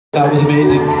That was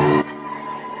amazing.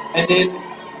 And then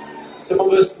some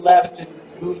of us left and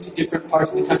moved to different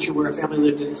parts of the country where our family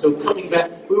lived in. So coming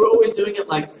back, we were always doing it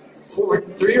like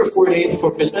 3 or 4 days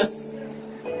before Christmas.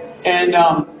 And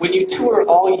when you tour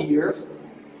all year,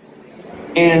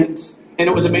 and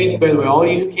it was amazing, by the way, all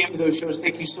of you who came to those shows,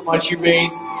 thank you so much. You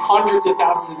raised hundreds of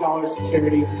thousands of dollars to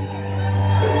charity.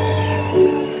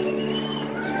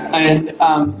 And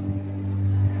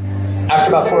after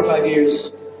about 4 or 5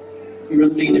 years, we were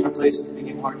living in different places and it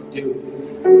became hard to do.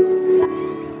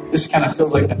 This kind of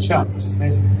feels like that show, which is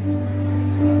amazing.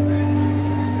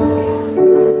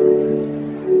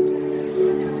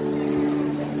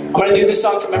 I'm going to do this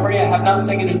song from memory. I have not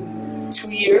sung it in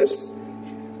 2 years,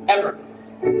 ever.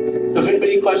 So if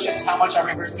anybody questions how much I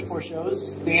rehearse before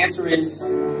shows, the answer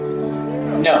is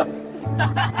no.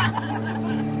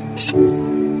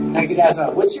 I could ask,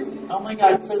 oh my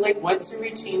God, what's your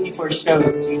routine before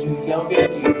shows? Do you do yoga?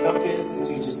 Do you focus?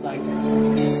 Do you just stare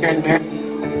in the mirror?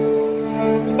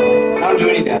 I don't do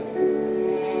any of that.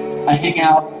 I hang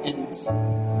out and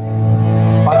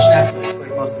watch Netflix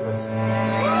like most of us.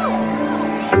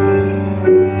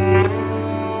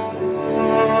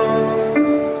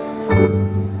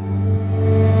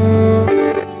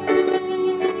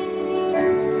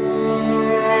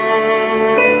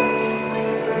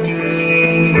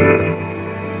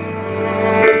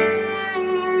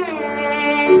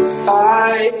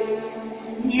 Silent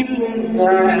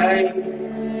night,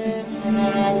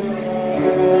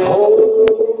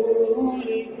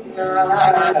 holy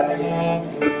night,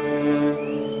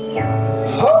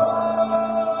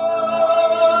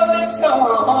 all is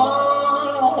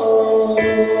gone, all is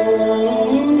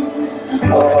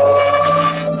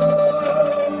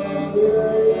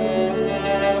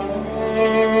gray,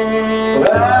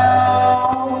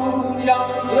 round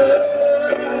yonder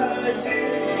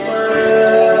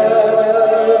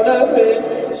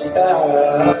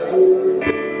child,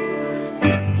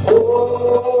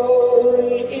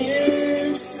 holy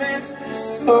infant,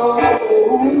 so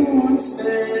tender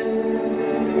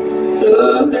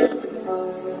and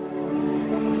mild,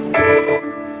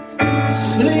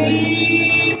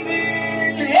 sleeping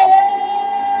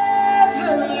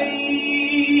heavenly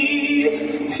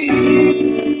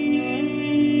peace,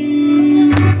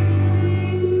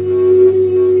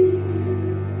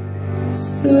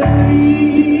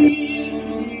 sleeping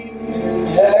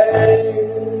heavenly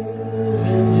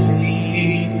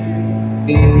peace.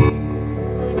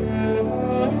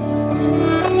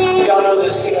 Y'all know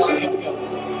this, sing along, here we go.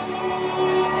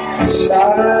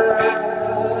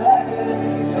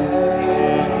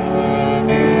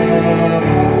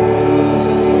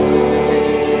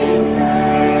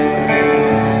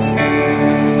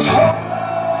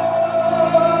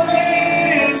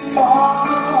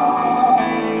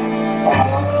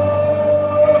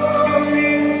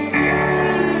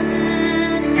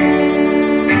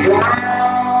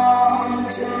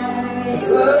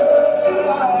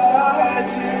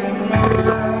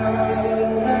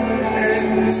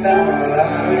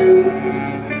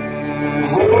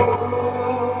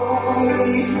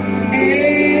 Holy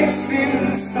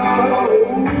infant, so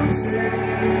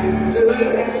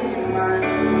tender and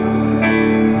mild.